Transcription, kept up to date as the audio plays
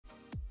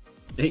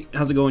Hey,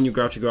 how's it going, you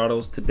Grouchy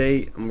Grottos?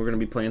 Today, we're going to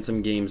be playing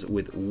some games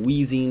with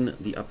Weezing,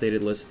 the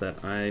updated list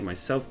that I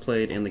myself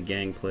played and the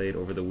gang played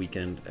over the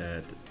weekend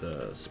at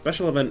the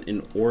special event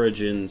in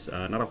Origins.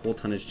 Not a whole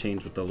ton has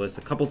changed with the list.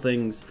 A couple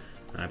things.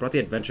 I brought the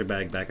adventure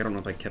bag back. I don't know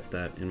if I kept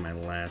that in my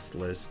last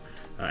list.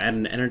 Add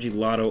an energy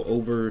lotto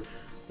over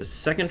the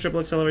second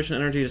triple acceleration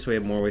energy, just so we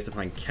have more ways to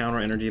find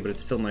counter energy, but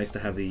it's still nice to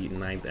have the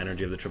 9th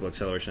energy of the triple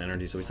acceleration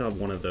energy, so we still have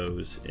one of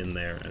those in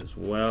there as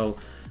well.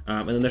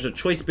 And then there's a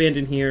choice band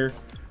in here.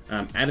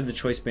 Added the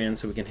choice band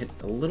so we can hit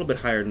a little bit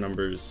higher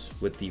numbers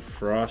with the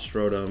Frost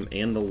Rotom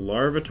and the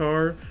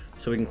Larvitar,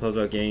 so we can close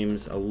out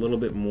games a little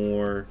bit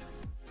more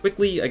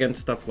quickly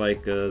against stuff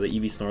like the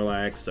Eevee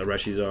Snorlax, a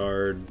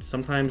Reshizard,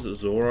 sometimes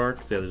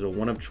Zoroark. So yeah, there's a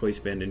 1-up choice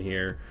band in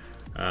here.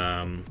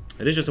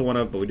 It is just a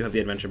 1-up, but we do have the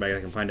adventure bag. I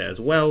can find it as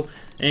well,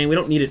 and we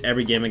don't need it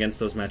every game against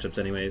those matchups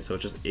anyway, so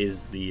it just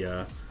is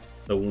the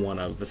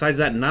 1-up. Besides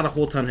that, not a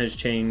whole ton has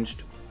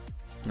changed.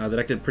 The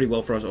deck did pretty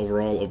well for us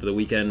overall over the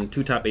weekend.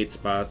 2 top 8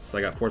 spots. I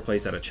got 4th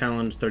place at a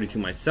challenge, 32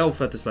 myself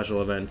at the special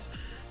event.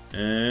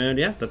 And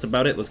yeah, that's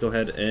about it. Let's go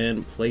ahead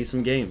and play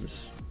some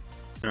games.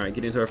 Alright,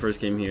 getting into our first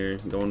game here.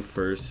 Going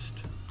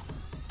first.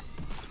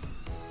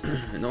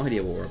 No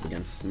idea what we're up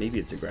against. Maybe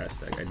it's a grass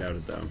deck. I doubt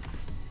it though.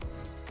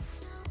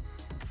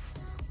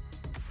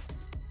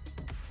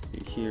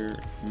 Here,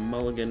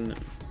 Mulligan.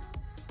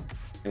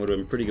 It would have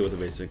been pretty good with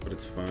the basic, but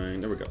it's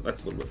fine. There we go.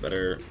 That's a little bit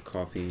better.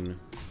 Coughing.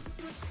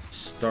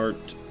 Start,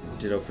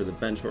 ditto for the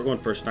bench. We're going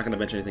first, not going to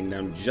bench anything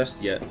down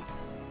just yet.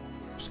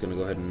 Just going to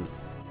go ahead and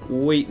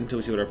wait until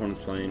we see what our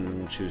opponent's playing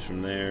and choose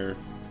from there.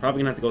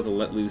 Probably going to have to go with the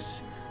Let Loose.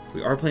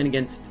 We are playing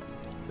against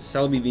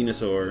Celebi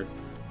Venusaur.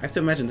 I have to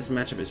imagine this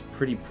matchup is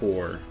pretty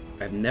poor.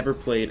 I've never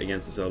played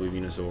against the Celebi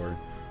Venusaur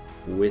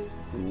with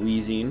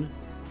Weezing,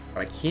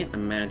 but I can't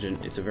imagine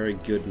it's a very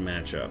good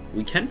matchup.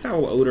 We can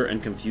Foul Odor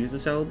and confuse the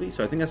Celebi,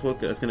 so I think that's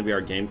going to be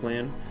our game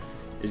plan,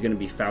 is going to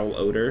be Foul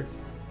Odor,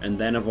 and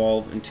then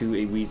evolve into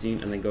a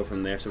Weezing, and then go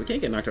from there. So we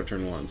can't get knocked out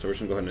turn 1, so we're just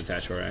going to go ahead and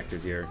attach to our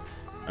active here.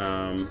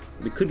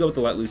 We could go with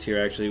the Let Loose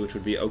here, actually, which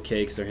would be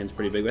okay, because their hand's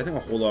pretty big, but I think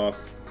I'll hold off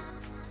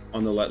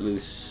on the Let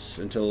Loose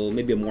until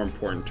maybe a more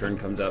important turn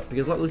comes up,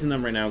 because Let Loosing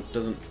them right now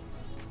doesn't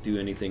do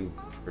anything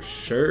for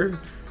sure,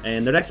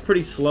 and their deck's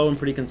pretty slow and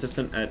pretty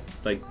consistent at,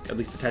 like, at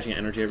least attaching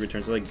energy every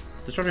turn, so, like,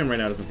 disrupting them right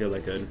now doesn't feel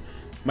that good.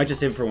 Might just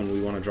save it for when we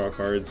want to draw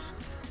cards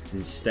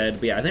instead.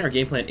 But yeah, I think our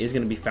game plan is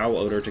going to be Foul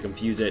Odor to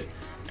confuse it,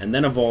 and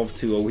then evolve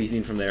to a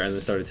Weezing from there, and then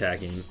start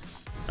attacking,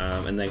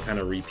 and then kind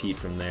of repeat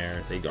from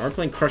there. They are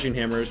playing Crushing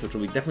Hammers, which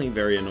will be definitely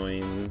very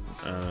annoying.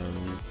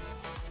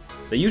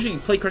 They usually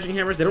play Crushing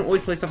Hammers. They don't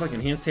always play stuff like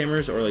Enhanced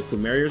Hammers or like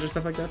Plumerias or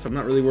stuff like that, so I'm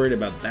not really worried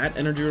about that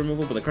energy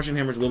removal, but the Crushing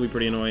Hammers will be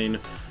pretty annoying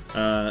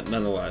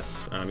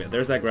nonetheless. Yeah,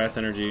 there's that Grass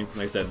energy.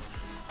 Like I said,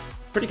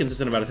 pretty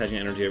consistent about attaching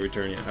energy every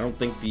turn. Yeah, I don't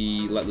think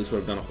the Let Loose would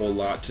have done a whole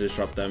lot to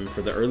disrupt them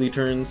for the early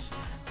turns.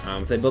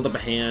 If they build up a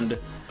hand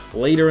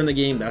later in the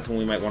game, that's when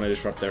we might want to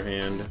disrupt their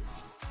hand.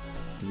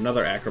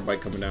 Another Acrobite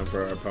coming down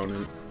for our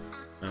opponent.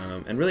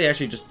 And really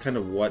actually just kind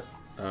of what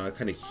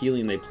kind of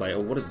healing they play.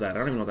 Oh, what is that? I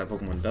don't even know what that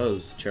Pokemon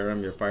does.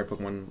 Cherrim, your fire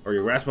Pokemon, or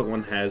your grass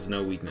Pokemon has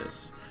no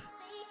weakness.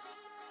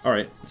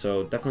 Alright,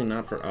 so definitely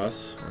not for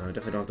us.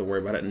 Definitely don't have to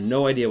worry about it.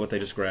 No idea what they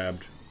just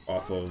grabbed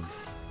off of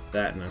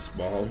that nest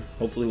ball.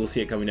 Hopefully we'll see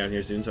it coming down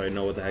here soon so I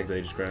know what the heck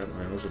they just grabbed.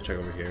 Alright, let's go check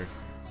over here.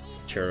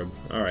 Cherub.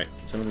 Alright,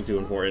 so nothing too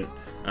important.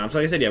 So like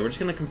I said, yeah, we're just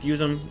going to confuse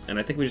them, and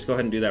I think we just go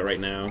ahead and do that right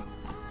now.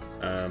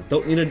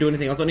 Don't need to do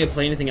anything else, don't need to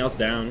play anything else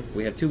down.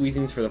 We have 2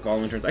 Weezings for the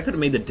following turns. I could have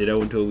made the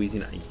Ditto into a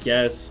Weezing, I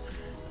guess,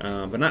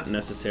 but not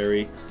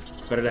necessary.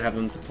 It's better to have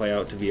them to play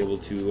out to be able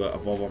to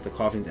evolve off the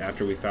Coughings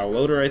after we Foul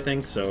Odor, I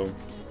think. So,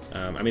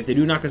 I mean, if they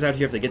do knock us out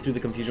here, if they get through the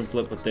Confusion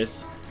Flip with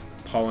this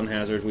Pollen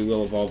Hazard, we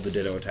will evolve the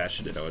Ditto attached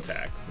to Ditto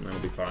Attack, and that'll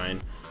be fine.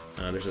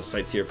 There's a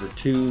Sights here for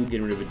 2,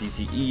 getting rid of a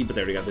DCE, but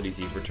they already got the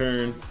DCE for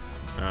turn.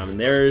 And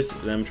there's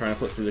them trying to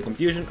flip through the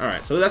confusion.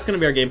 Alright, so that's going to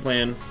be our game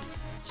plan.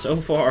 So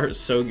far,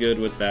 so good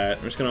with that.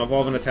 We're just going to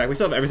evolve and attack. We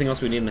still have everything else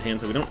we need in the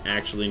hand, so we don't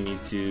actually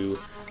need to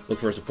look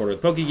for a supporter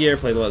with Pokegear,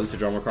 play the Let Loose to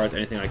draw more cards,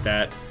 anything like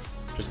that.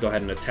 Just go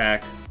ahead and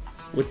attack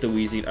with the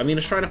Weezing. I mean,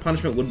 a Shrine of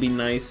Punishment would be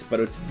nice, but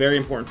it's very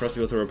important for us to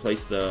be able to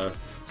replace the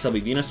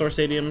Celebi Venusaur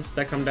Stadiums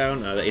that come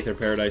down, the Aether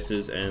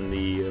Paradises and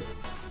the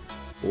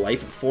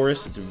Life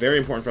Forest. It's very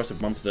important for us to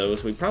bump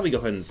those. So we probably go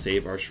ahead and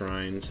save our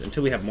shrines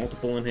until we have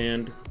multiple in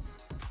hand.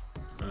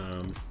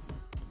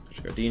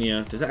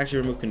 Gardenia. Does that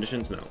actually remove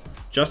conditions? No.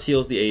 Just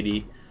heals the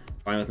 80.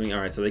 Fine with me.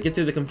 Alright, so they get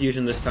through the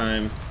confusion this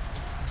time.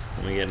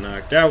 Then we get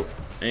knocked out.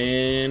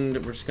 And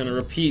we're just going to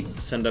repeat.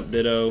 Send up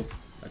Ditto.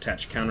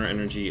 Attach counter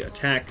energy.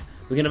 Attack.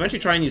 We can eventually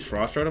try and use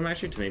Frost Rotom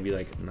actually to maybe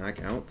like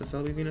knock out the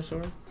Celebi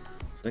Venusaur.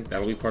 I think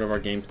that'll be part of our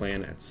game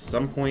plan at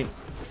some point.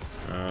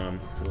 So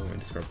we'll go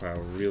discard pile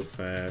real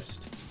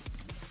fast.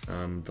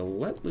 The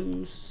Let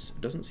Loose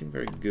doesn't seem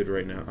very good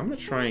right now. I'm going to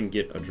try and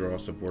get a draw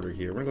supporter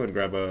here. We're going to go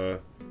ahead and grab a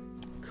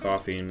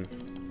Coughing.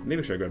 Maybe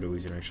I should have grabbed a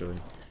Weezing actually.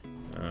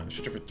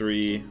 Stretcher for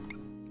 3.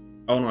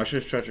 Oh no, I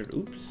should have stretchered.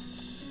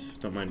 Oops.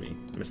 Don't mind me.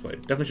 Misplayed.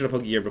 Definitely should have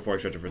Pokegear before I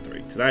stretcher for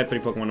 3. Because I had 3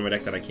 Pokemon in my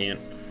deck that I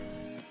can't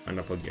Might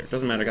not plug gear.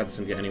 Doesn't matter, I got the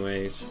Cynthia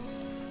anyways.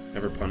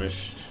 Never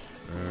punished,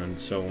 and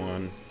so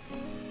on.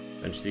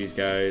 Bench these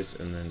guys,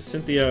 and then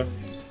Cynthia.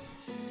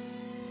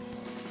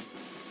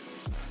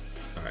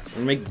 Alright, we're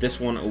gonna make this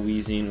one a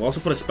Weezing. We'll also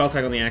put a spell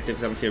tag on the active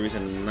because I don't see a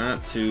reason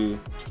not to.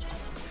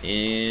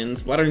 And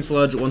Splattering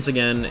Sludge, once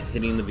again,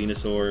 hitting the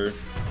Venusaur.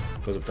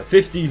 Goes up to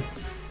 50.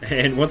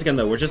 And once again,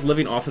 though, we're just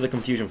living off of the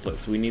confusion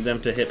flips. We need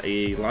them to hit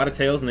a lot of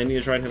tails, and they need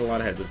to try and hit a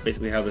lot of heads. That's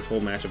basically how this whole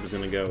matchup is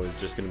going to go.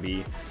 It's just going to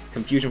be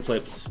confusion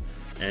flips,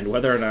 and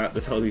whether or not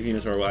this Celebi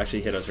Venusaur will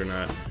actually hit us or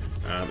not.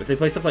 If they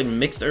play stuff like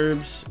mixed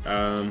herbs, it's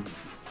going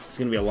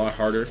to be a lot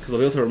harder, because they'll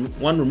be able to,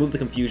 one, remove the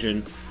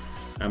confusion,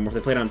 or if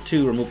they play down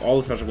 2, remove all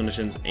the special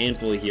conditions and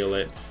fully heal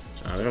it.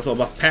 There's also a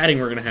buff padding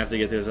we're going to have to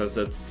get through, so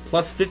that's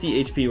plus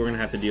 50 HP we're going to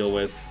have to deal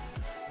with.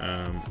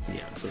 Yeah,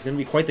 so it's going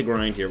to be quite the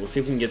grind here. We'll see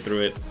if we can get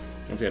through it.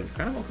 Once again,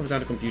 kind of all comes down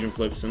to confusion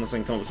flips, unless I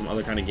can come up with some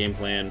other kind of game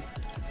plan.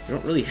 We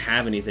don't really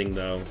have anything,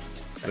 though,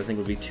 that I think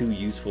would be too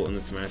useful in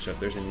this matchup.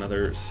 There's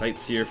another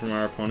Sightseer from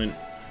our opponent.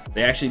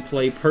 They actually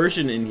play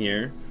Persian in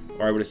here,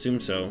 or I would assume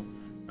so.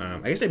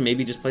 I guess they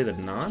maybe just play the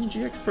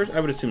non-GX Persian. I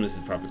would assume this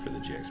is probably for the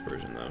GX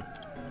Persian, though.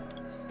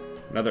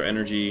 Another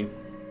energy.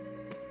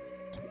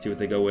 See what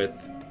they go with.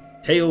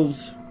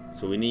 Tails.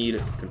 So we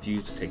need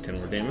Confused to take 10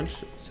 more damage.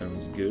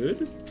 Sounds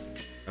good.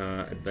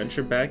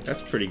 Adventure Bag.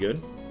 That's pretty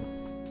good.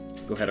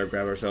 Go ahead and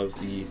grab ourselves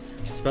the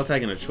spell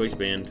tag and a choice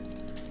band,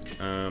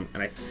 and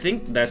I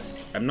think that's,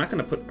 I'm not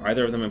going to put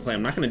either of them in play.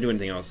 I'm not going to do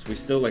anything else. We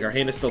still, like, our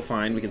hand is still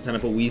fine. We can send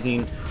up a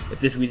Weezing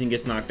if this Weezing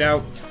gets knocked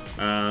out.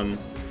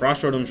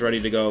 Frost Rotom's ready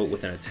to go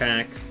with an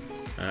attack,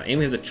 and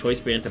we have the choice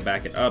band to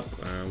back it up.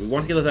 We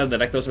want to get those out of the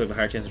deck, though, so we have a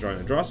higher chance of drawing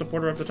a draw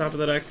supporter off the top of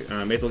the deck.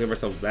 May as well give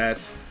ourselves that.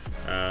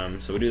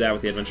 So we do that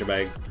with the adventure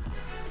bag.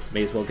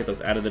 May as well get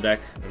those out of the deck.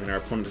 I mean, our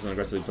opponent doesn't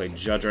aggressively play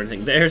Judge or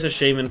anything. There's a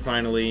Shaman,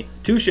 finally.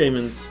 2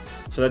 Shamans.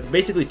 So that's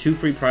basically 2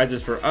 free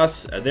prizes for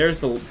us. So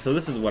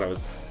this is what I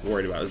was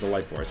worried about, is the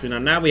Life Force.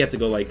 Now we have to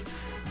go, like,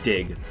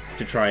 dig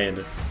to try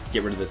and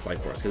get rid of this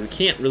Life Force, because we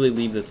can't really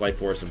leave this Life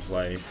Force in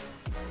play.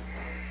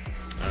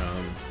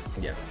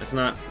 Yeah, it's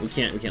not, we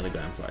can't leave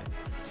that in play.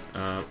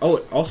 Oh,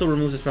 it also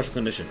removes a special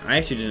condition. I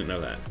actually didn't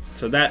know that.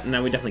 So that,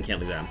 now we definitely can't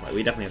leave that in play.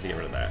 We definitely have to get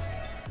rid of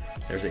that.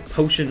 There's a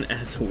potion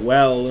as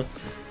well.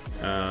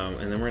 And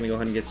then we're going to go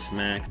ahead and get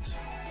smacked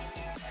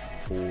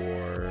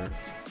for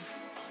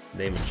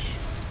damage.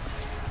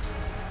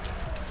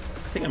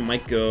 I think I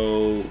might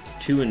go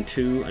 2 and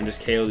 2 and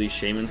just KO these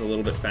Shamans a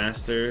little bit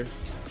faster.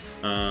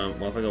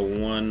 Well, if I go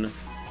one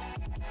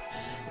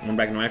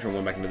back into my turn,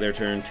 1 back into their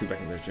turn, 2 back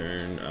into their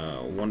turn,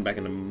 1 back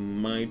into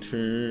my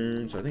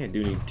turn. So I think I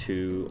do need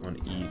 2 on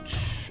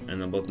each, and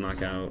they'll both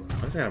knock out.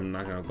 I guess I have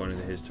knock out going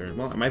into his turn.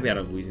 Well, I might be out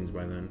of Weezings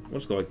by then. We'll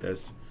just go like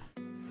this.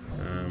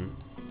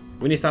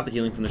 We need to stop the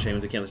healing from the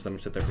Shamans. We can't let them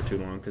sit there for too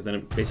long, because then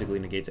it basically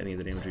negates any of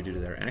the damage we do to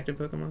their active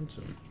Pokemon.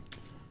 So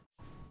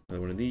another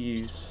one of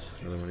these,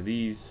 another one of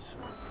these.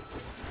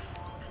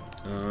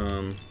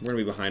 We're gonna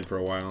be behind for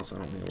a while, so I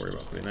don't need to worry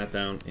about putting that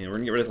down. And we're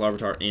gonna get rid of the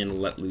Larvitar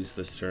and let loose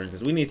this turn,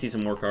 because we need to see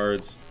some more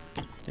cards.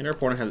 And our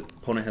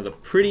opponent has a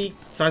pretty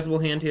sizable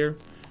hand here.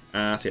 So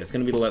yeah, it's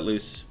gonna be the let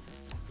loose.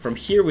 From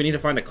here, we need to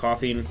find a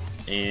Coughing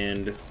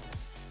and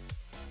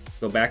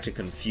go back to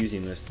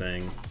confusing this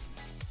thing.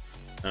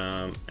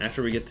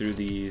 After we get through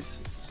these,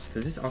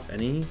 is this off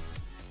any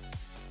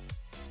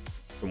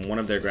from one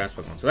of their grass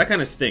Pokemon? So that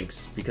kind of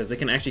stinks, because they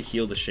can actually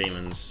heal the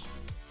Shamans.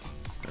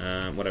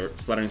 Whatever,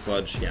 Splattering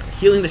Sludge. Yeah,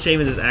 healing the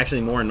Shamans is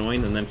actually more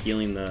annoying than them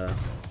healing the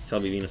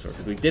Celebi Venusaur,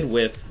 because we did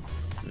whiff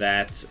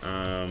that.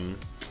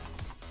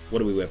 What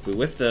do we whiff? We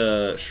whiffed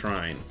the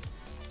Shrine.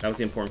 That was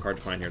the important card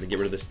to find here to get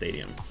rid of the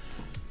Stadium.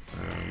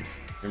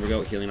 There we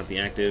go, healing up the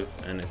active,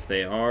 and if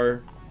they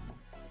are,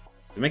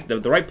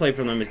 the right play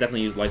for them is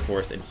definitely use Life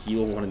Force and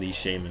heal one of these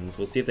Shamans.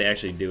 We'll see if they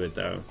actually do it,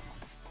 though.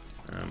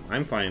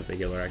 I'm fine if they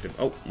heal their active.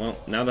 Oh, well,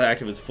 now the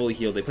active is fully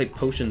healed. They play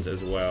potions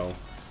as well.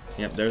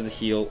 Yep, there's the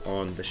heal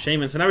on the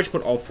Shaman. So now we should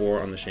put all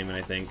 4 on the Shaman,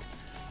 I think.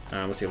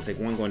 Let's see, we'll take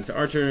 1 going to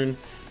our turn,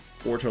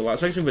 4 to allow.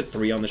 So I guess we put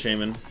 3 on the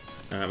Shaman,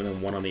 and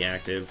then 1 on the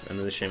active, and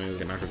then the Shaman will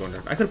get knocked going to.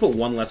 I could have put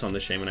 1 less on the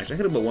Shaman, actually. I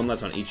could have put 1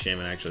 less on each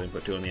Shaman, actually, and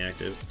put 2 on the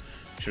active.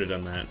 Should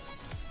have done that.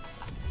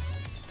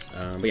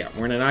 But yeah,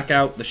 we're gonna knock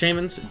out the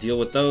Shamans, deal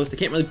with those. They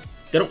can't really,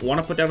 they don't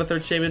want to put down a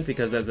 3rd Shaman,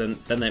 because then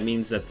that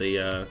means that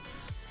the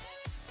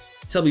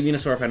Celebi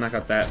Venusaur, if I knock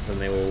out that, then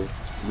they will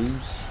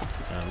lose.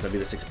 That'd be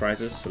the 6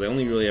 prizes. So they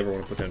only really ever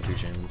want to put down 2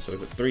 Shamans. So we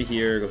put 3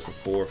 here, goes to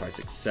 4, 5,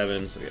 6,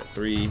 7. So we got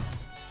 3.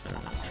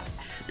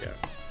 Yeah.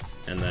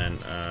 And then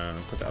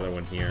put the other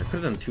one here.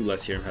 Could have done 2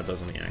 less here and had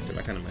those on the active.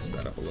 I kind of messed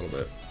that up a little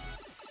bit.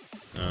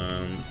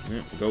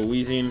 Yeah, go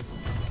Weezing.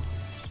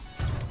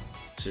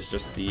 This is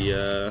just the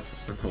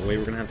way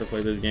we're going to have to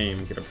play this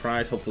game. Get a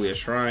prize, hopefully a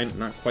Shrine.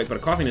 Not quite, but a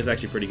Coughing is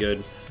actually pretty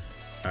good.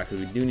 Because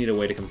we do need a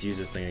way to confuse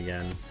this thing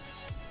again.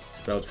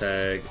 Spell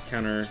tag,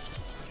 counter,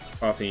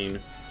 Coughing.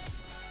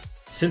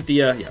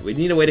 Cynthia, yeah, we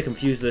need a way to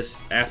confuse this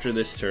after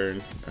this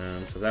turn.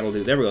 So that'll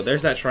do. There we go.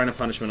 There's that Shrine of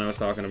Punishment I was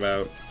talking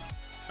about.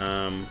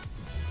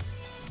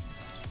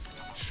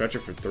 Stretcher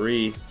for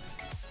 3.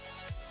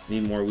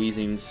 Need more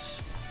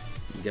Weezings.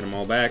 Get them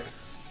all back.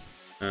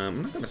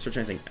 I'm not going to search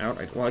anything out.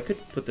 Well, I could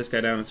put this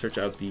guy down and search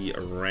out the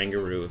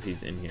Orangaroo if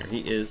he's in here. He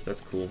is. That's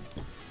cool.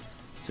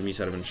 Some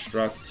use out of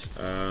Instruct.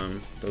 Throw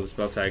the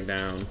spell tag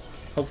down.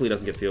 Hopefully he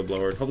doesn't get field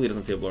blowered. Hopefully he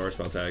doesn't field blower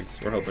spell tags.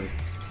 We're hoping.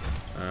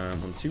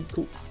 1, 2,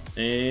 cool.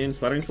 And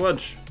Splattering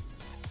Sludge.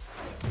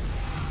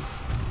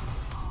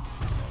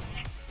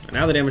 And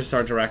now the damage is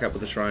starting to rack up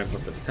with the Shrine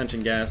plus the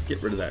Detention Gas.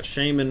 Get rid of that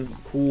Shaman.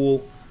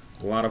 Cool.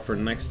 A lot of for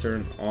next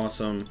turn.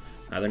 Awesome.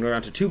 Then we're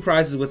down to 2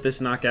 prizes with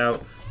this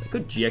knockout. They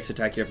could GX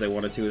attack here if they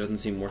wanted to. It doesn't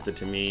seem worth it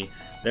to me.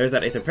 There's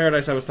that Aether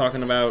Paradise I was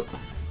talking about.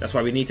 That's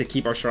why we need to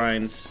keep our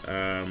shrines.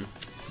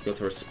 Go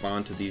to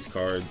respond to these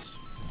cards,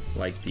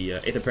 like the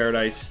Aether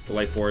Paradise, the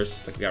Light Force.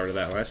 Like we got rid of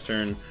that last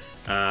turn.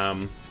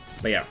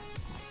 But yeah.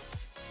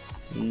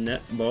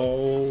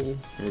 Netball.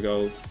 Here we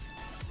go.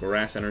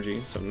 Grass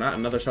Energy. So not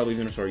another Celebi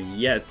Venusaur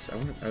yet. I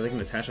wonder, are they going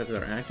to attach that to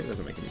their active?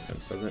 Doesn't make any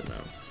sense, does it? No.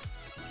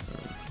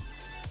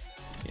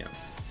 Yeah.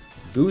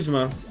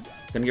 Guzma.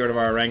 Gonna get rid of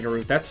our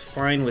Orangaroo. That's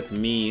fine with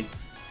me.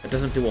 It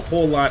doesn't do a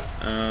whole lot,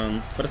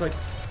 but it's like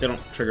they don't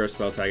trigger a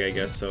spell tag, I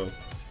guess. So,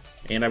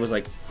 and I was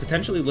like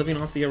potentially living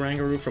off the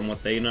Orangaroo from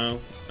what they know.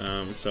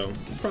 So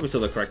probably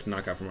still the correct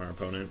knockout from our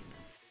opponent.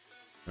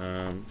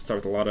 Start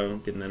with a Lotto,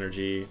 get an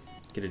energy,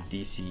 get a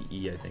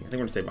DCE. I think we're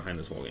gonna stay behind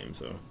this whole game.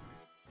 So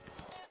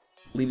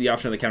leave the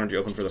option of the counter G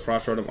open for the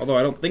Frost Rotom. Although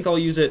I don't think I'll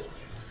use it.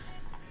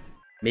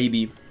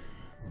 Maybe.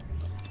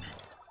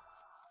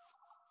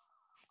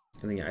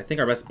 I think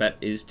our best bet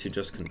is to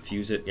just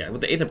confuse it. Yeah, with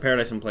the Aether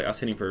Paradise in play, us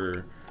hitting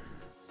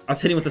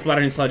with the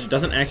Splattering Sludge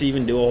doesn't actually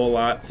even do a whole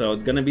lot, so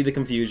it's gonna be the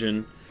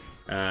confusion.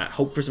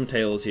 Hope for some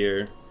tails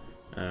here.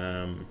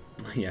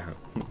 Yeah,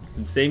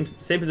 same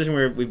position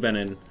where we've been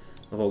in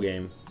the whole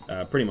game,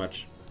 pretty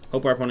much.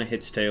 Hope our opponent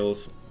hits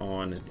tails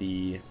on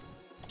the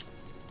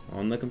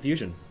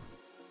confusion.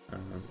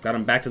 Got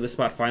him back to this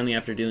spot finally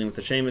after dealing with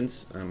the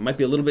Shamans. Might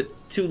be a little bit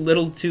too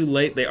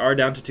late. They are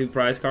down to 2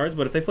 prize cards,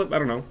 but if they flip, I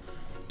don't know.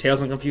 Tails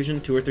on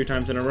Confusion 2 or 3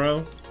 times in a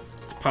row.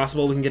 It's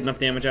possible we can get enough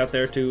damage out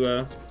there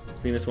to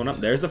clean this one up.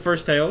 There's the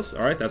first Tails.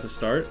 Alright, that's a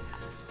start.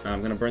 I'm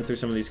going to burn through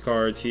some of these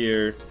cards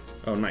here.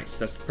 Oh, nice.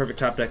 That's the perfect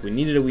top deck. We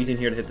needed a Weezing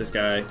here to hit this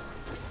guy.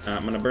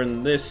 I'm going to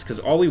burn this because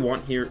all we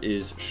want here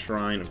is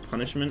Shrine of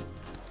Punishment.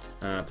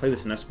 Play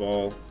this Nest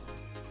Ball.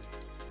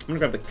 I'm going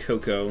to grab the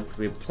Coco.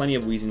 We have plenty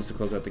of Weezings to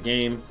close out the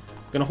game.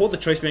 I'm going to hold the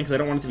Choice Band because I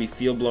don't want it to be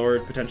Field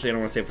Blowered. Potentially, I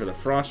don't want to save it for the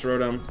Frost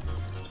Rotom.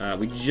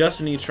 We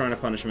just need Shrine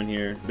of Punishment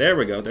here. There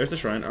we go. There's the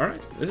Shrine.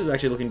 Alright. This is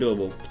actually looking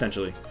doable,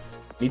 potentially.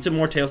 Need some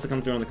more Tails to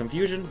come through on the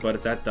Confusion, but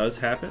if that does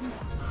happen,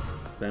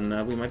 then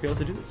we might be able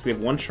to do this. We have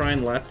 1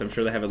 Shrine left. I'm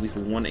sure they have at least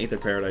 1 Aether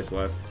Paradise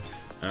left.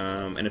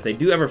 And if they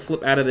do ever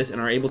flip out of this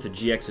and are able to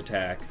GX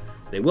attack,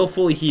 they will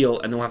fully heal,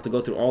 and they'll have to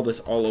go through all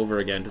this all over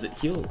again. Does it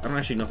heal? I don't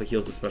actually know if it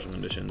heals the special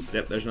conditions.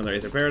 Yep, there's another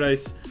Aether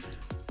Paradise.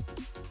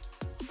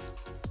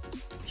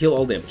 Heal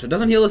all damage. It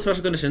doesn't heal the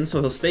special conditions,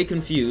 so he'll stay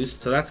confused,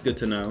 so that's good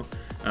to know.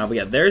 But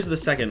yeah, there's the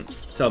second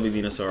Celebi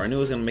Venusaur. I knew it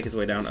was going to make its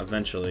way down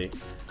eventually.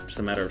 Just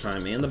a matter of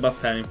time. And the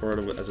buff padding for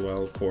it as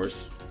well, of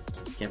course.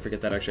 Can't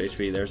forget that extra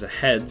HP. There's a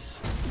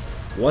Heads.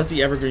 Was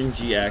the Evergreen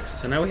GX.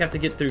 So now we have to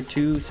get through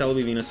 2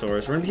 Celebi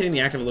Venusaurs. We're going to be hitting the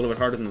active a little bit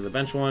harder than the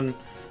bench one.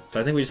 So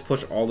I think we just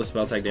push all the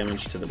spell tag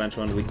damage to the bench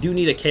one. We do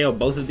need a KO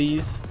both of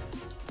these.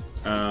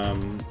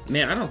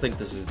 Man, I don't think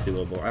this is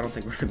doable. I don't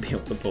think we're going to be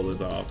able to pull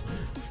this off.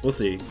 We'll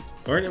see.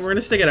 We're going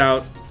to stick it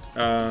out.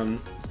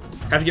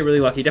 Have to get really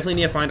lucky. Definitely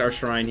need to find our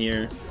Shrine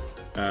here.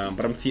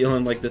 But I'm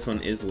feeling like this one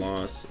is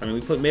lost. I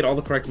mean, we made all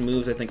the correct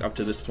moves, I think, up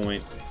to this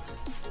point.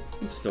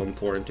 It's still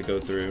important to go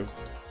through.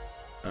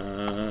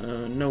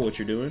 Know what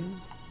you're doing.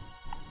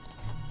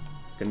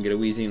 Gonna get a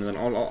Weezing, and then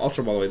I'll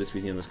Ultra Ball away this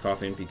Weezing and this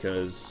Coughing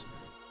because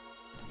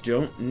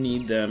don't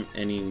need them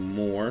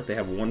anymore. They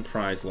have 1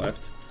 prize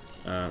left.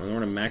 And we're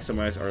gonna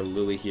maximize our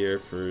Lily here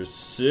for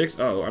 6.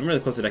 Oh, I'm really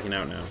close to decking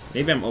out now.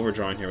 Maybe I'm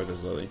overdrawing here with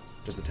this Lily,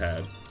 just a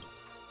tad.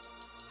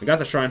 We got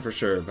the Shrine for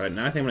sure, but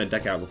now I think I'm gonna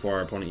deck out before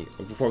our opponent,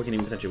 before we can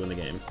even potentially win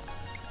the game.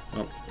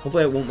 Well,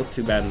 hopefully it won't look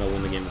too bad and they'll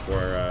win the game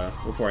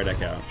before I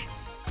deck out.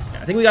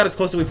 Yeah, I think we got as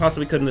close as we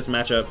possibly could in this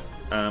matchup.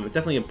 It's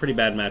definitely a pretty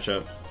bad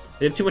matchup.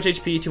 They have too much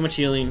HP, too much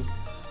healing,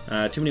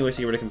 too many ways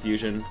to get rid of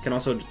confusion.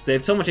 They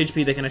have so much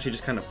HP they can actually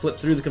just kind of flip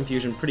through the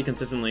confusion pretty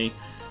consistently.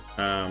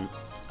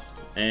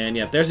 And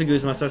yeah, there's a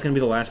Guzma, so that's gonna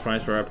be the last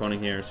prize for our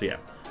opponent here. So yeah,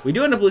 we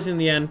do end up losing in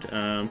the end.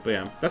 But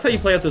yeah, that's how you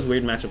play out those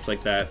weird matchups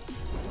like that.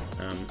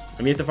 I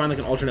mean, you have to find like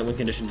an alternate win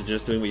condition to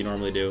just doing what you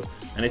normally do.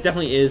 And it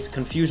definitely is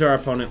confuse our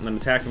opponent and then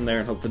attack from there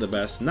and hope for the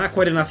best. Not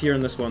quite enough here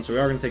in this one, so we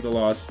are going to take the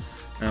loss.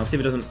 We'll see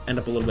if it doesn't end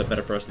up a little bit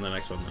better for us in the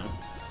next one, though.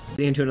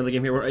 Getting into another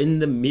game here. We're in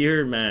the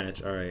mirror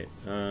match. Alright.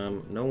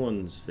 No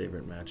one's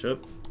favorite matchup.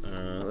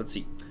 Let's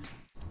see.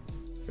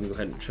 I'm going to go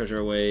ahead and treasure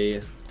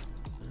away.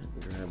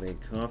 Grab a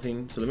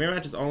Coughing. So the mirror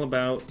match is all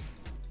about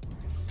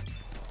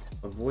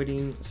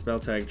avoiding spell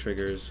tag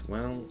triggers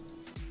while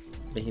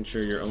making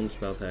sure your own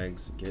spell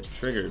tags get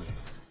triggered.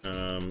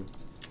 And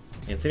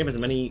setting up as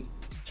many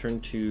turn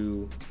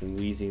 2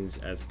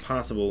 Weezings as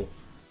possible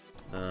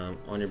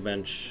on your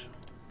bench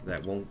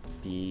that won't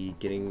be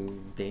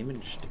getting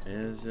damaged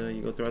as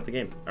you go throughout the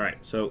game.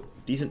 Alright, so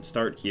decent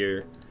start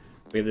here.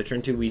 We have the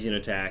turn 2 Weezing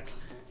attack.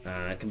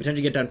 Can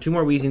potentially get down 2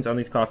 more Weezings on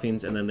these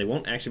Coffins, and then they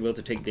won't actually be able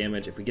to take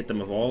damage if we get them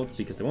evolved,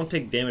 because they won't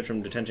take damage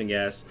from detention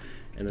gas,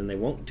 and then they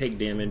won't take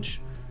damage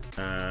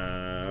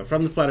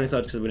from the splattering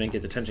sludge because we didn't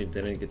get detention.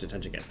 They didn't get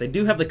detention gas. They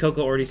do have the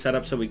Coco already set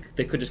up, so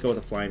they could just go with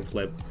a flying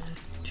flip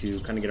to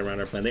kind of get around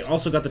our plan. They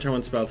also got the turn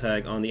 1 spell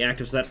tag on the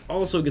active, so that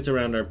also gets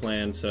around our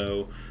plan.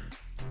 So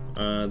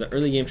the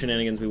early game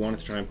shenanigans we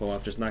wanted to try and pull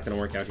off just not going to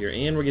work out here,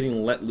 and we're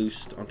getting let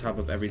loose on top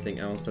of everything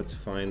else. That's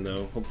fine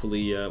though.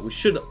 Hopefully we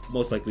should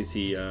most likely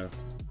see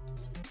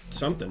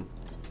something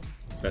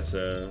that's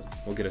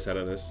will get us out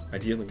of this,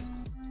 ideally.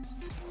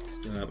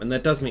 And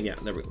that does mean, yeah,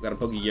 there we go, got a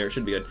Pokegear,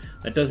 should be good.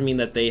 That does mean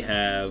that they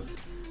have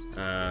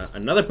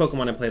another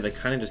Pokemon in play that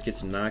kind of just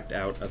gets knocked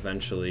out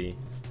eventually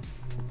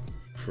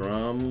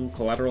from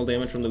collateral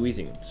damage from the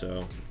Weezing.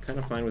 So kind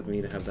of fine with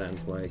me to have that in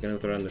play. Gonna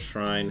throw down the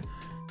Shrine.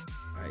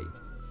 I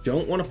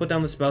don't want to put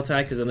down the spell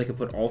tag because then they could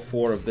put all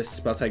 4 of this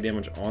spell tag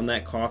damage on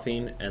that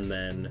Coughing and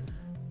then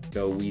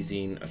go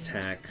Weezing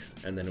attack,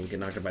 and then we get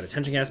knocked out by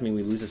detention gas, meaning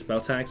we lose a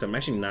spell tag. So I'm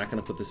actually not going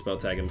to put the spell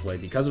tag in play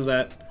because of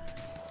that.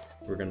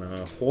 We're going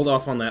to hold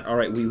off on that.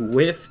 Alright, we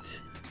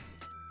whiffed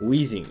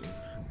Weezing.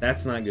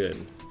 That's not good.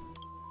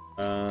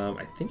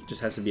 I think it just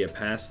has to be a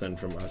pass then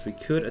from us. We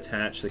could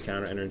attach the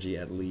counter energy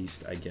at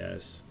least, I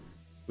guess.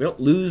 We don't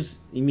lose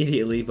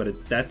immediately,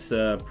 but that's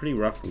a pretty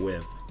rough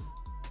whiff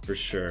for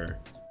sure.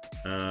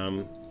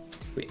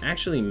 We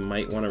actually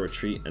might want to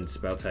retreat and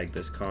spell tag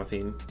this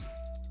Coughing.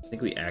 I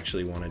think we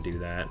actually want to do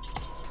that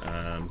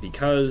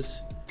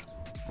because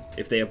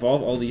if they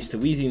evolve all these to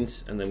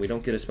Weezings and then we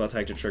don't get a spell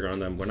tag to trigger on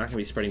them, we're not going to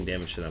be spreading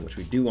damage to them, which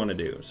we do want to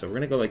do. So we're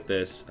going to go like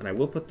this, and I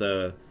will put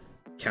the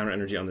counter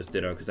energy on this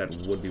Ditto because that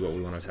would be what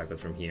we want to attack with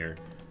from here,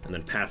 and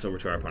then pass over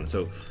to our opponent.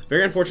 So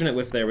very unfortunate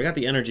whiff there. We got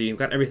the energy, we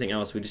got everything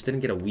else. We just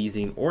didn't get a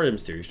Weezing or a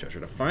Mysterious Treasure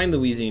to find the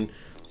Weezing.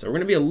 So we're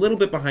going to be a little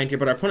bit behind here,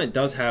 but our opponent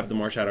does have the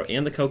Marshadow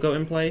and the Coco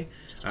in play,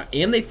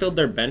 and they filled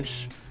their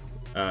bench,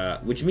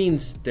 which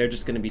means they're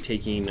just going to be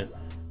taking...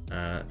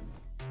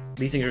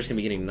 these things are just going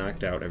to be getting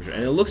knocked out every turn.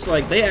 And it looks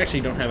like they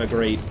actually don't have a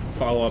great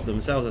follow-up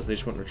themselves as they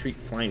just went retreat,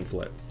 flying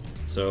flip.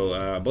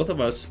 So both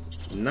of us,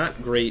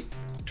 not great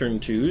turn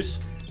 2s.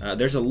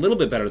 There's a little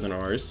bit better than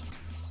ours.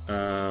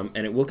 And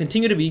it will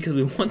continue to be because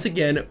we once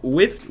again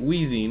whiffed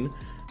Weezing.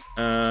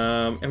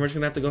 And we're just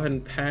going to have to go ahead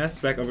and pass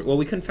back over. Well,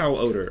 we couldn't Foul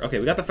Odor. Okay,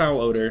 we got the Foul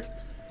Odor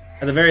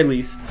at the very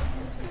least.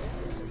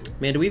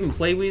 Man, do we even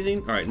play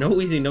Weezing? Alright, no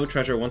Weezing, no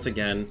Treasure once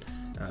again.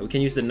 We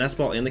can use the Nest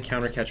Ball and the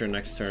Counter Catcher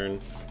next turn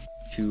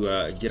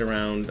to get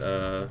around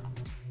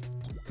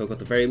Coco at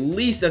the very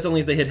least. That's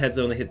only if they hit Head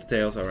Zone, they hit the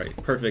Tails. Alright,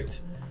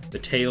 perfect. The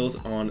Tails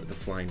on the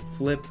Flying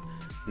Flip.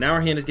 Now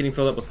our hand is getting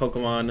filled up with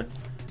Pokemon.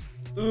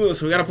 Ooh,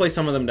 so we gotta play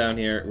some of them down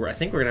here. I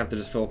think we're gonna have to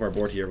just fill up our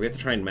board here. We have to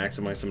try and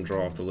maximize some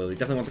draw off the Lily.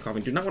 Definitely want the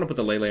Coughing. Do not want to put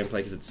the Lele in play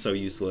because it's so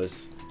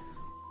useless.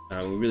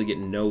 We really get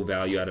no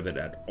value out of it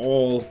at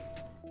all.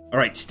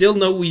 Alright, still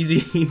no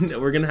Weezing.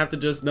 We're gonna have to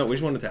just... No, we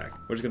just want to attack.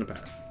 We're just gonna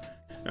pass.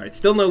 Alright,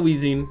 still no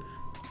Weezing.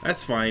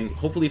 That's fine.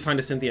 Hopefully find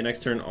a Cynthia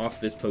next turn off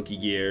this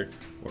Pokegear.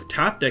 Or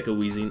top deck a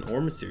Weezing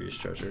or Mysterious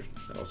Treasure.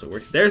 That also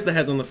works. There's the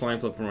heads on the Flying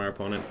Flip from our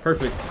opponent.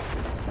 Perfect.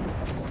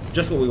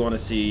 Just what we want to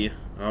see.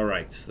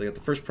 Alright, so they got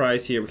the first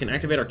prize here. We can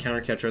activate our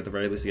Counter Catcher at the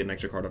very least to get an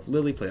extra card off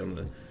Lily. Play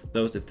on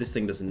those if this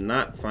thing does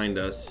not find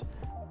us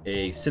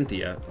a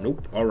Cynthia.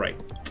 Nope. Alright.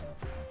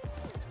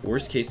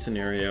 Worst case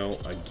scenario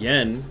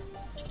again.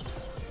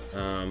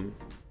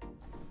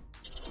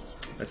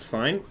 That's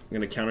fine. I'm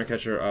going to Counter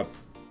Catcher up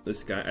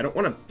this guy. I don't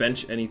want to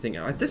bench anything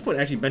else. At this point,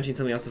 actually, benching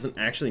something else doesn't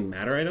actually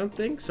matter, I don't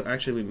think. So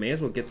actually, we may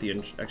as well get the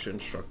extra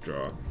Instruct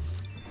Draw.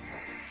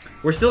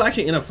 We're still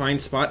actually in a fine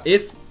spot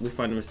if we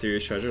find a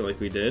Mysterious Treasure like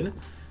we did.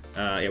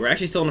 Yeah, we're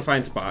actually still in a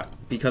fine spot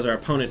because our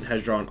opponent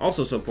has drawn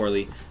also so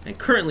poorly and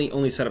currently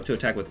only set up to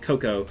attack with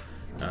Coco.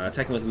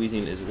 Attacking with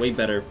Weezing is way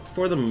better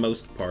for the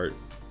most part.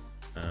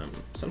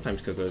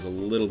 Sometimes Coco is a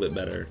little bit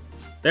better.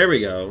 There we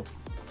go.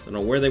 Don't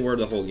know where they were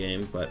the whole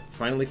game, but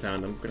finally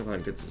found them. Gonna go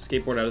ahead and get the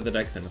Skateboard out of the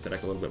deck, then with the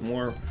deck a little bit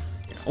more.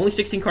 Yeah, only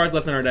 16 cards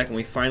left in our deck, and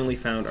we finally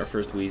found our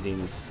first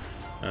Weezings.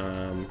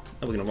 Oh,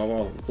 we can evolve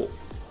all of them. Cool.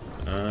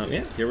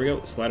 Yeah, here we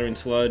go. Splattering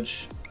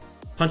Sludge.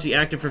 Punch the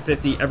active for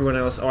 50. Everyone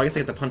else. Oh, I guess I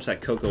get to punch that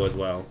Coco as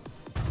well.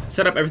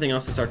 Set up everything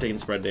else to start taking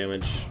spread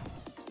damage.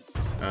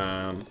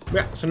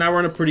 Yeah, so now we're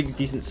in a pretty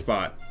decent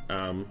spot.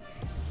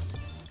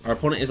 Our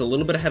opponent is a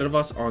little bit ahead of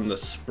us on the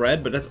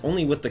spread, but that's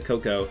only with the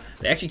Coco.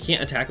 They actually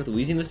can't attack with the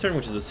Weezing this turn,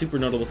 which is a super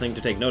notable thing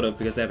to take note of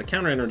because they have a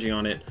counter energy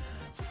on it.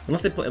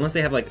 Unless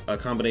they have like a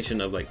combination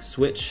of like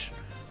Switch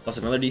plus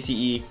another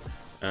DCE.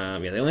 Yeah,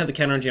 they only have the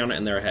counter energy on it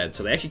and they're ahead.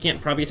 So they actually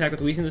can't probably attack with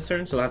Weezing this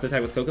turn, so they'll have to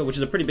attack with Coco, which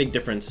is a pretty big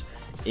difference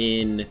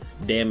in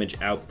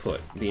damage output,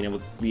 being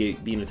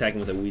attacking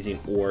with a Weezing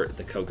or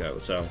the Coco.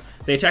 So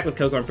if they attack with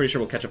Coco, I'm pretty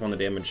sure we'll catch up on the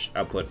damage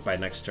output by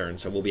next turn,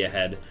 so we'll be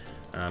ahead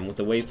with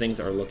the way things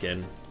are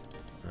looking.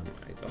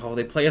 Oh,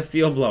 they play a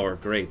Field Blower.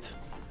 Great.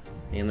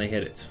 And they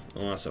hit it.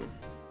 Awesome.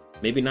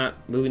 Maybe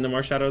not moving the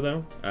Marshadow,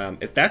 though.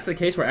 If that's the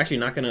case, we're actually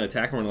not going to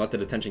attack, and we're going to let the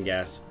detention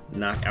gas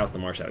knock out the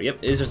Marshadow. Yep,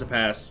 it is just a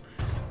pass.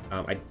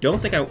 I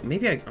don't think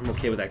I'm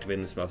okay with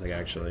activating the spell tag,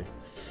 actually.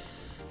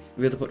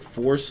 We have to put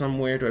 4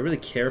 somewhere. Do I really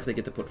care if they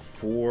get to put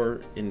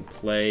 4 in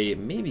play?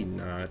 Maybe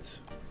not.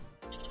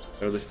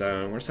 Throw this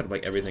down. We're going to set up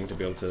like everything to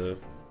be able to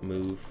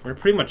move. We're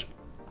pretty much...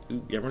 Yeah,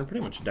 we're going to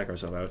pretty much deck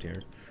ourselves out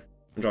here.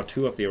 Draw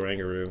 2 off the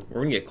Oranguru.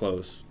 We're gonna get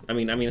close. I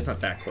mean, it's not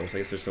that close. I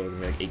guess there's still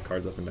like 8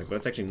 cards left in deck, but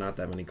that's actually not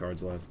that many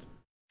cards left.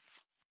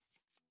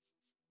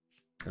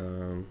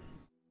 The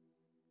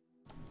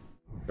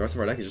rest of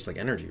our deck is just like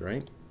energy,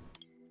 right?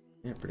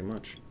 Yeah, pretty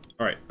much.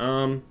 All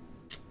right.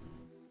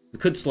 We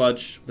could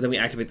sludge, but then we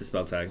activate the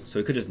spell tag, so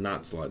we could just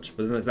not sludge.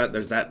 But then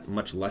there's that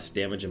much less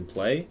damage in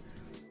play.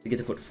 They get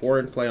to put 4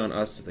 in play on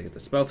us if they get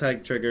the spell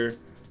tag trigger.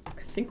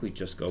 I think we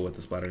just go with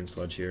the Splattering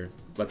Sludge here.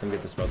 Let them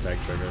get the spell tag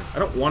trigger. I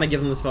don't want to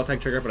give them the spell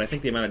tag trigger, but I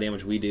think the amount of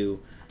damage we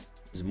do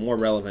is more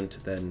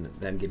relevant than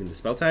them getting the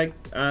spell tag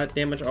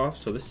damage off.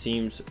 So this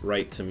seems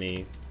right to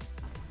me.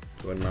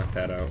 Go ahead and knock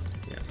that out.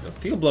 Yeah, the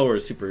Field Blower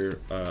is super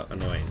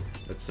annoying.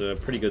 That's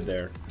pretty good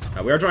there.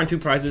 We are drawing 2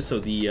 prizes, so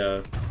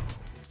the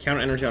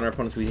counter energy on our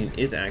opponent's Weezing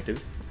is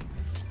active.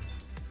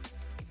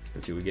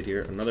 Let's see what we get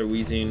here. Another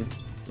Weezing,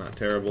 not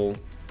terrible.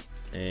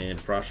 And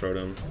Frost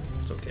Rotom,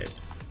 it's okay.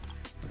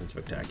 Nothing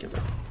spectacular.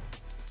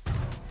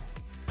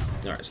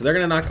 Alright, so they're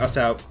going to knock us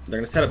out. They're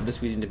going to set up this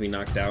Weezing to be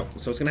knocked out.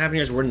 So what's going to happen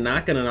here is we're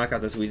not going to knock out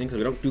this Weezing because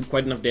we don't do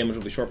quite enough damage.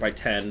 We'll be short by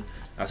 10.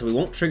 So we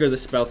won't trigger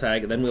this spell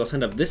tag. Then we'll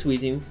send up this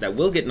Weezing that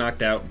will get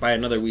knocked out by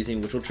another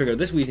Weezing, which will trigger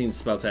this Weezing's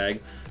spell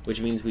tag,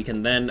 which means we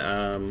can then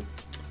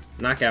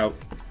knock out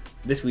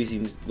this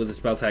Weezing with the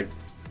spell tag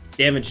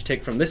damage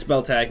tick from this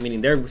spell tag,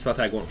 meaning their spell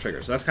tag won't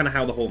trigger. So that's kind of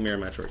how the whole mirror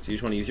match works. You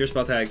just want to use your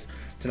spell tags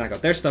to knock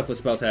out their stuff with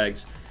spell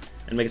tags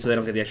and make it so they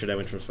don't get the extra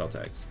damage from spell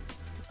tags.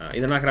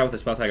 Either knock it out with the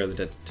spell tag or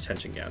the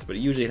detention gas, but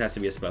usually it has to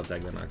be a spell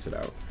tag that knocks it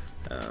out.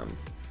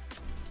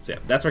 So yeah,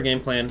 that's our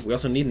game plan. We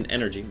also need an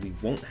energy. We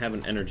won't have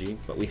an energy,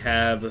 but we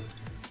have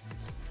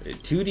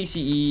 2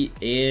 DCE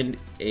and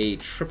a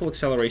triple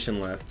acceleration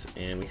left,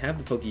 and we have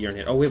the Pokéurn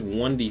hit. Oh, we have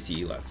 1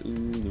 DCE left.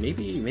 Ooh,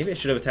 maybe I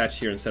should have attached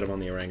here instead of on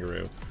the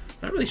Oranguru.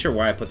 Not really sure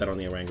why I put that on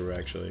the Oranguru,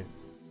 actually.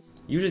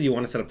 Usually you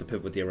want to set up the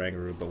pivot with the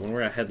Oranguru, but when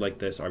we're ahead like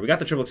this... Alright, we got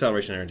the triple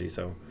acceleration energy,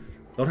 so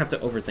don't have to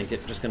overthink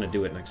it. Just going to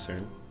do it next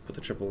turn. Put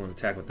the triple and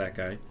attack with that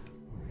guy.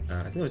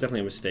 I think it was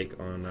definitely a mistake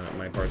on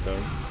my part,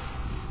 though.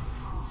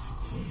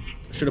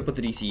 Should have put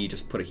the DCE,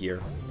 just put it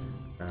here.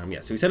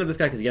 Yeah, so we send up this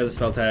guy because he has a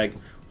spell tag,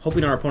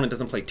 hoping our opponent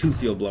doesn't play 2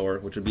 Field Blower,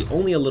 which would be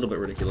only a little bit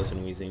ridiculous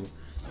in Weezing.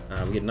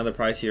 We get another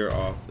prize here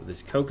off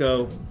this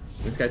Coco.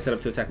 This guy's set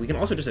up to attack. We can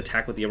also just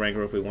attack with the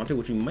Oranguru if we want to,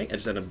 which we might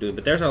just end up doing.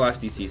 But there's our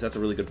last DC, so that's a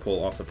really good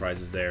pull off the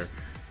prizes there.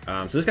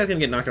 So this guy's going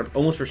to get knocked out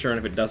almost for sure, and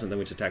if it doesn't, then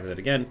we just attack with it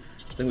again.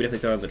 I think we definitely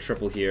throw out the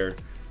triple here.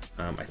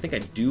 I think I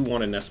do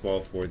want a Nest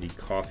Ball for the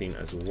Coughing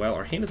as well.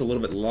 Our hand is a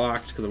little bit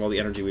locked because of all the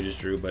energy we just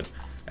drew, but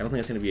I don't think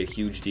that's going to be a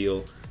huge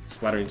deal.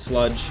 Splattering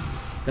Sludge.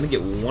 Gonna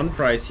get 1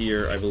 prize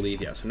here, I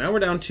believe. Yeah, so now we're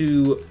down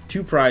to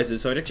 2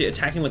 prizes. So actually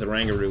attacking with a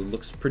Oranguru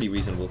looks pretty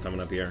reasonable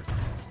coming up here.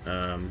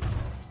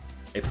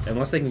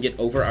 Unless they can get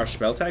over our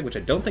spell tag, which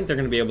I don't think they're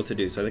going to be able to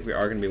do. So I think we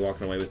are going to be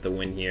walking away with the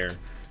win here.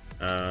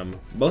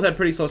 Both had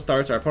pretty slow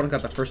starts. Our opponent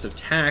got the first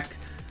attack,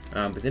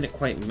 but didn't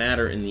quite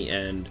matter in the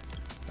end.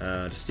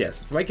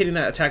 Despite getting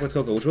that attack with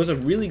Coco, which was a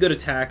really good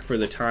attack for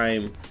the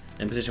time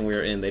and position we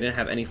were in, they didn't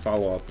have any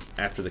follow-up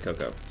after the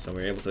Coco. So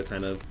we were able to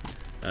kind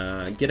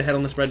of get ahead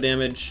on the spread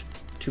damage.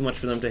 Too much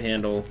for them to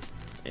handle.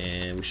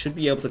 And we should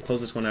be able to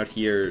close this one out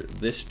here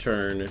this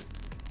turn.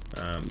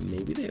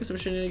 Maybe they have some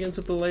shenanigans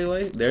with the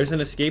Lele. There's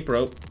an escape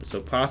rope,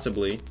 so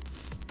possibly.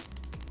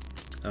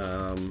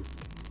 I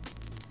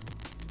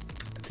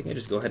think I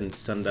just go ahead and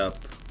send up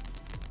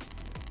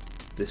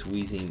this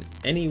Weezing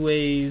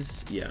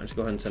anyways. Yeah, I'll just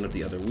go ahead and send up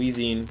the other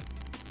Weezing.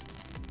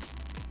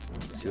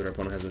 See what our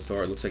opponent has in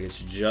store. It looks like it's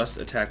just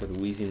attack with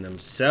Weezing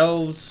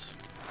themselves.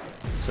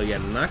 So yeah,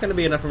 not going to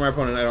be enough from our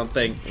opponent, I don't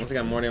think. Once I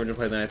got more damage in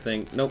play than I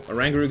think. Nope,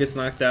 Oranguru gets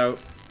knocked out.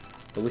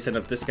 But we send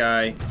up this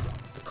guy,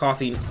 the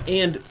Coughing,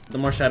 and the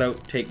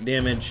Marshadow take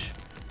damage.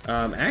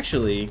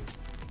 Actually,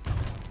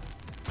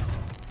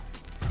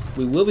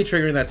 we will be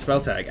triggering that spell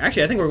tag.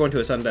 Actually, I think we're going to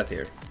a sudden death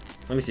here.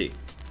 Let me see.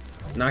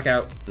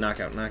 Knockout,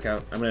 knockout,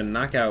 knockout. I'm going to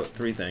knock out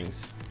 3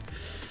 things.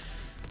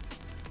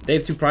 They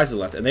have 2 prizes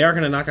left, and they are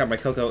going to knock out my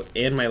Coco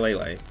and my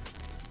Lele.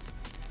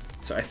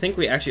 So I think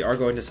we actually are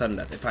going to sudden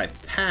death. If I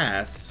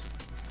pass,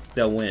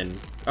 they'll win.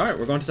 Alright,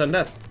 we're going to sudden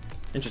death.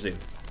 Interesting.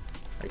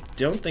 I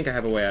don't think I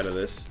have a way out of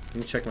this. Let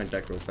me check my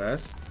deck real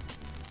fast.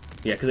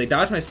 Yeah, because they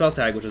dodged my spell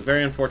tag, which was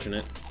very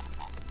unfortunate.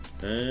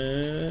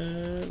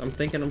 I'm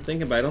thinking,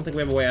 but I don't think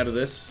we have a way out of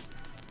this.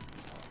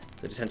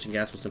 The detention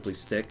gas will simply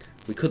stick.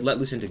 We could let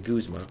loose into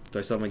Guzma. Do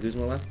I still have my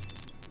Guzma left?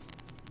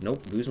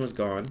 Nope, Guzma's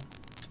gone.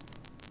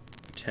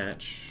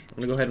 Attach. I'm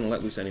going to go ahead and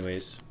let loose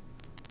anyways.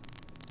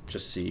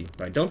 Just see.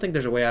 But I don't think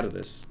there's a way out of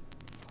this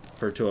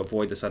to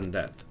avoid the sudden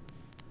death.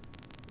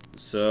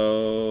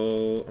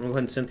 So I'm going to go ahead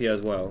and Cynthia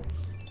as well.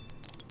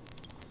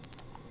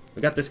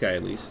 We got this guy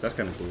at least. That's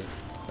kind of cool.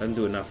 Doesn't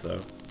do enough though.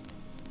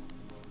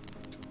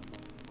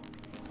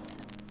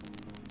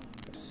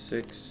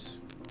 6.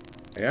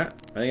 Yeah,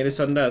 I think it is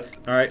sudden death.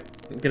 All right,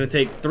 I'm gonna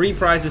take 3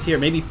 prizes here,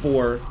 maybe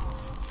 4.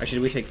 Actually,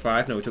 did we take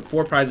 5? No, we took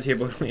 4 prizes here,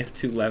 but we only have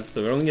 2 left,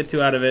 so we only get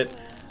 2 out of it.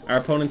 Our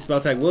opponent's spell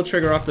tag will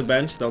trigger off the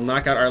bench. They'll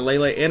knock out our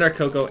Lele and our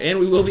Coco, and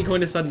we will be going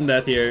to sudden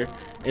death here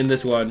in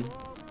this one.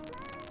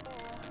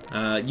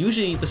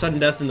 Usually, the sudden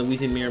deaths in the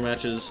Weezing mirror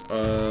matches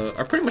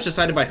are pretty much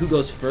decided by who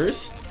goes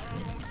first.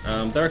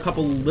 There are a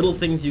couple little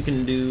things you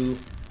can do,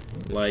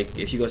 like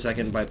if you go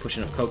second by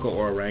pushing up Coco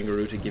or a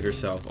Rangaroo to give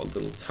yourself a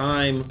little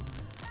time.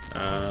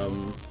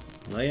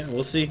 Well, yeah,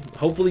 we'll see.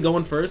 Hopefully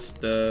going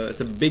first. It's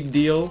a big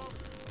deal.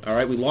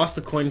 Alright, we lost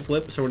the coin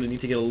flip, so we're going to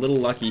need to get a little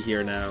lucky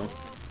here now.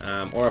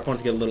 Or our opponent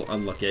to get a little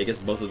unlucky. I guess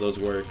both of those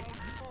work.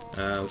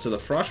 So the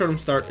Frost Rotom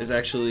start is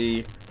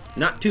actually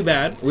not too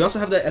bad. We also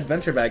have the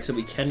Adventure Bag, so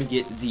we can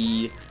get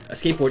the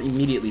Escape Board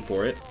immediately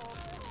for it.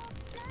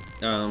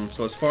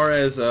 So as far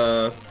as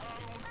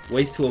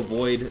ways to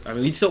avoid, I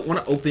mean, we just don't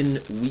want to open,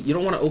 you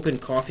don't want to open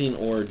Coughing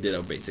or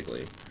Ditto,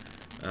 basically.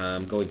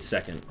 Going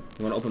second.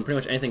 You want to open pretty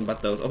much anything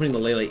but those. Opening the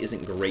Lele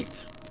isn't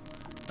great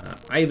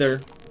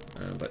either,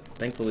 but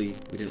thankfully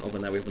we didn't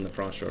open that. We opened the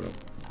Frost Rotom.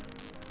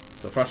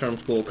 So Frost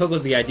Rotom's cool.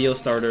 Coco's the ideal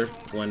starter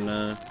when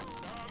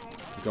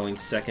going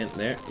second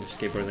there.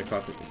 Escape-roping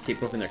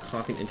their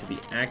Coughing into the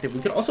active.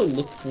 We could also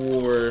look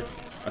for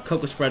a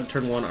Coco spread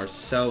turn 1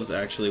 ourselves,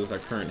 actually, with our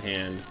current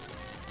hand.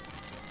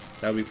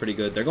 That would be pretty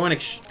good. They're going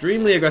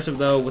extremely aggressive,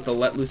 though, with the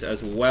Let Loose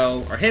as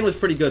well. Our hand was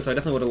pretty good, so I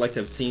definitely would have liked to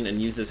have seen and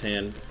used this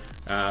hand.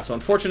 So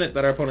unfortunate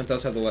that our opponent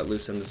does have the Let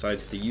Loose and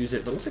decides to use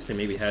it, but it looks like they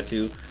maybe had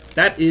to.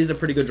 That is a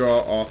pretty good draw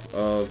off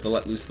of the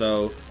Let Loose,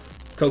 though.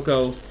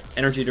 Coco,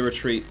 Energy to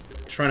Retreat,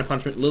 Shrine of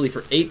Punishment, Lily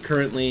for 8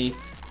 currently,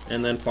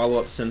 and then follow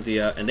up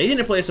Cynthia. And they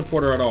didn't play a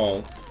supporter at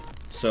all,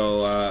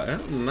 so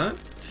I'm not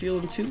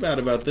feeling too bad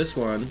about this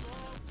one.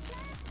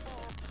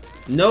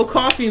 No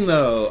Coughing,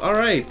 though.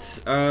 Alright,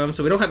 so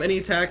we don't have any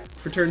attack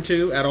for turn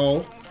 2 at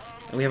all,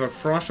 and we have a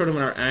Frost Rotom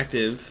in our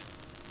active.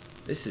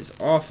 This is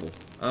awful.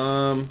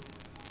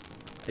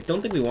 I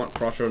don't think we want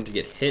Frost Rotom to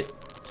get hit,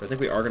 so I think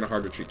we are going to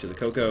hard retreat to the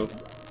Coco.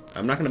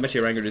 I'm not going to bet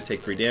you a Rangaroo to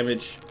take 3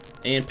 damage,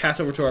 and pass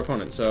over to our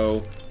opponent.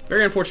 So,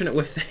 very unfortunate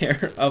with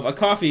there of a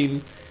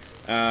Coughing,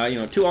 you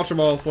know, 2 Ultra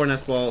Ball, 4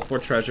 Nest Ball, 4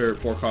 Treasure,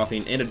 4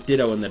 Coughing, and a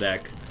Ditto in the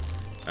deck.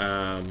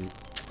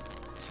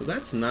 So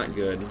that's not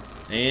good.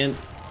 And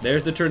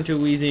there's the turn 2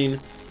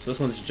 Weezing, so this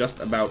one's just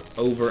about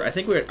over. I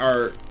think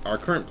our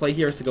current play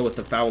here is to go with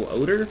the Foul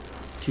Odor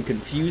to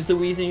confuse the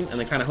Weezing, and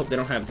then kind of hope they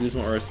don't have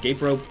Guzma or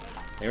Escape Rope.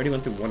 They already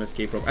went through 1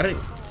 Escape Rope. I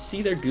didn't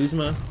see their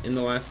Guzma in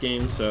the last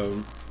game,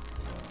 so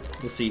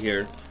we'll see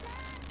here.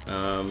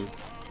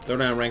 Throw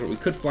down Rank. We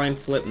could Flying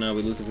Flip. No,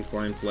 we lose if we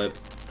Flying Flip.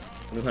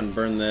 I'll go ahead and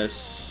burn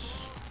this.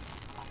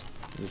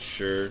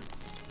 Sure.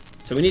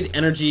 So we need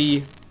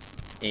energy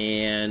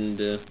and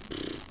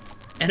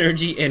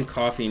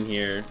Coughing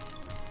here.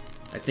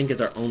 I think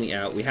is our only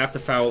out. We have to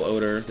Foul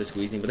Odor this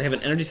Weezing, but they have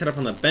an energy set up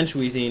on the bench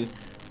Weezing,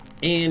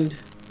 and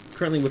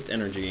currently with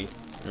energy.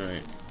 All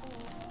right.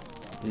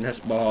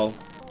 Nest Ball,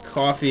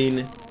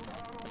 Coughing,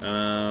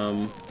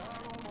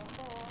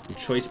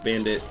 Choice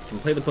Bandit, can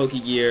play the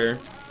Pokegear.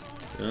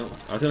 Well,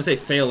 I was going to say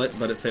fail it,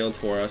 but it failed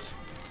for us.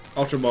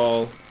 Ultra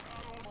Ball.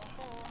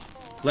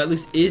 Let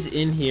Loose is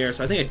in here,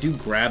 so I think I do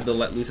grab the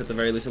Let Loose at the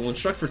very least. And we'll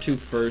Instruct for 2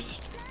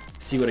 first,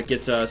 see what it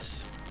gets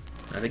us.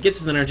 If it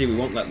gets us an energy, we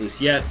won't Let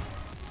Loose yet.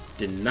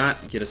 Did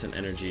not get us an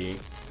energy.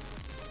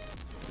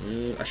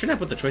 I shouldn't have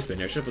put the Choice Band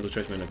here. I should have put the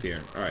Choice Band up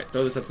here. Alright,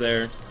 throw this up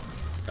there.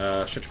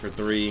 Stretcher for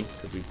 3,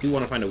 because we do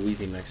want to find a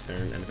Weezing next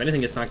turn. And if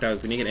anything gets knocked out,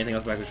 if we need to get anything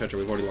else back to Stretcher,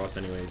 we've already lost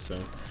anyways, so.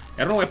 I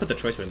don't know why I put the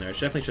Choice Band there. I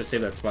definitely should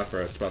save that spot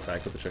for a spell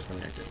tag. Put the Choice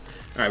Band active.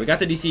 Alright, we got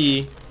the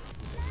DCE.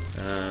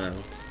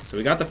 So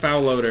we got the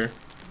Foul Loader.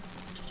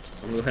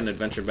 I'm going to go ahead and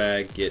Adventure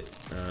Bag, get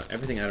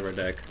everything out of our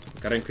deck.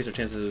 Got to increase our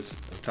chances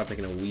of top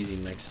taking a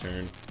Weezing next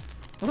turn.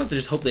 I'll have to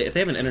just hope if they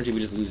have an energy, we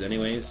just lose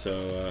anyways.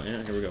 So,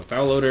 yeah, here we go.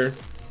 Foul Loader.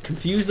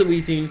 Confuse the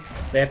Weezing.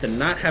 They have to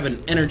not have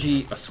an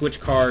energy, a switch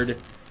card.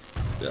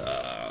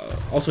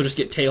 Also just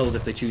get Tails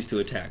if they choose to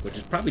attack, which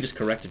is probably just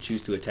correct to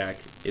choose to attack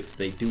if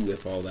they do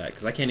whiff all that,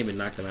 because I can't even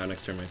knock them out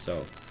next turn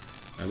myself.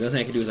 The other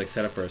thing I can do is like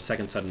set up for a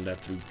second sudden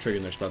death through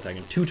triggering their spell tag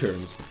in 2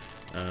 turns.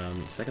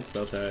 Second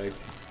spell tag.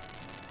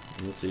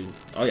 We'll see.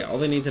 Oh yeah, all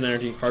they need is an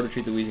energy. Hard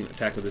retreat the Weezing.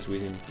 Attack with this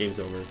Weezing. Game's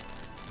over.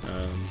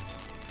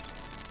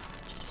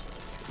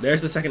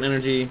 There's the second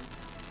energy.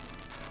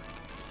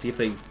 See if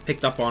they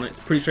picked up on it.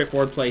 Pretty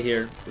straightforward play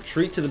here.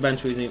 Retreat to the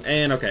bench Weezing.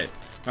 And okay.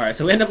 Alright,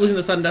 so we end up losing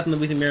the sudden death in the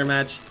Weezing mirror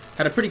match.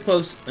 Had a pretty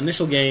close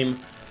initial game.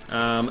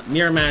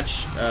 Mirror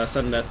match,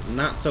 sudden death,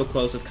 not so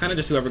close. It's kind of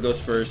just whoever goes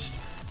first.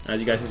 As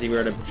you guys can see,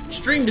 we're at an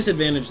extreme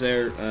disadvantage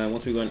there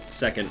once we went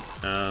second.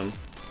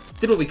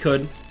 Did what we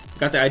could.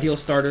 Got the ideal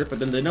starter, but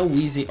then the no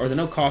Weezing, or the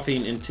no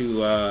Coughing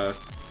into,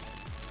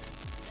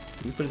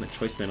 you put in the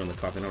Choice Band on the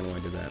Coughing. I don't know why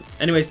I did that.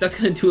 Anyways, that's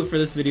going to do it for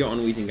this video on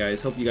Weezing,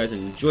 guys. Hope you guys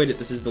enjoyed it.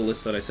 This is the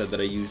list that I said that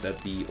I used at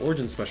the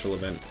Origins special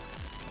event.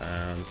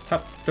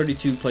 Top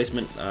 32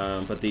 placement,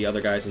 but the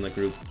other guys in the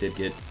group they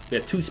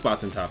had 2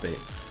 spots in top 8,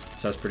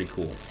 so that's pretty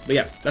cool. But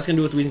yeah, that's gonna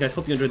do it with Weezing, guys.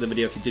 Hope you enjoyed the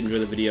video. If you did enjoy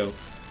the video,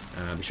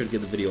 Be sure to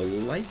give the video a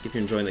like. If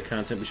you're enjoying the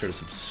content, be sure to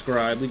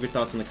subscribe. Leave your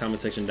thoughts in the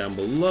comment section down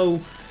below.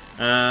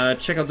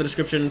 Check out the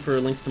description for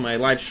links to my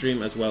live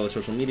stream as well as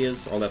social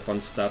medias, all that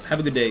fun stuff. Have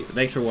a good day.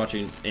 Thanks for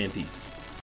watching, and peace.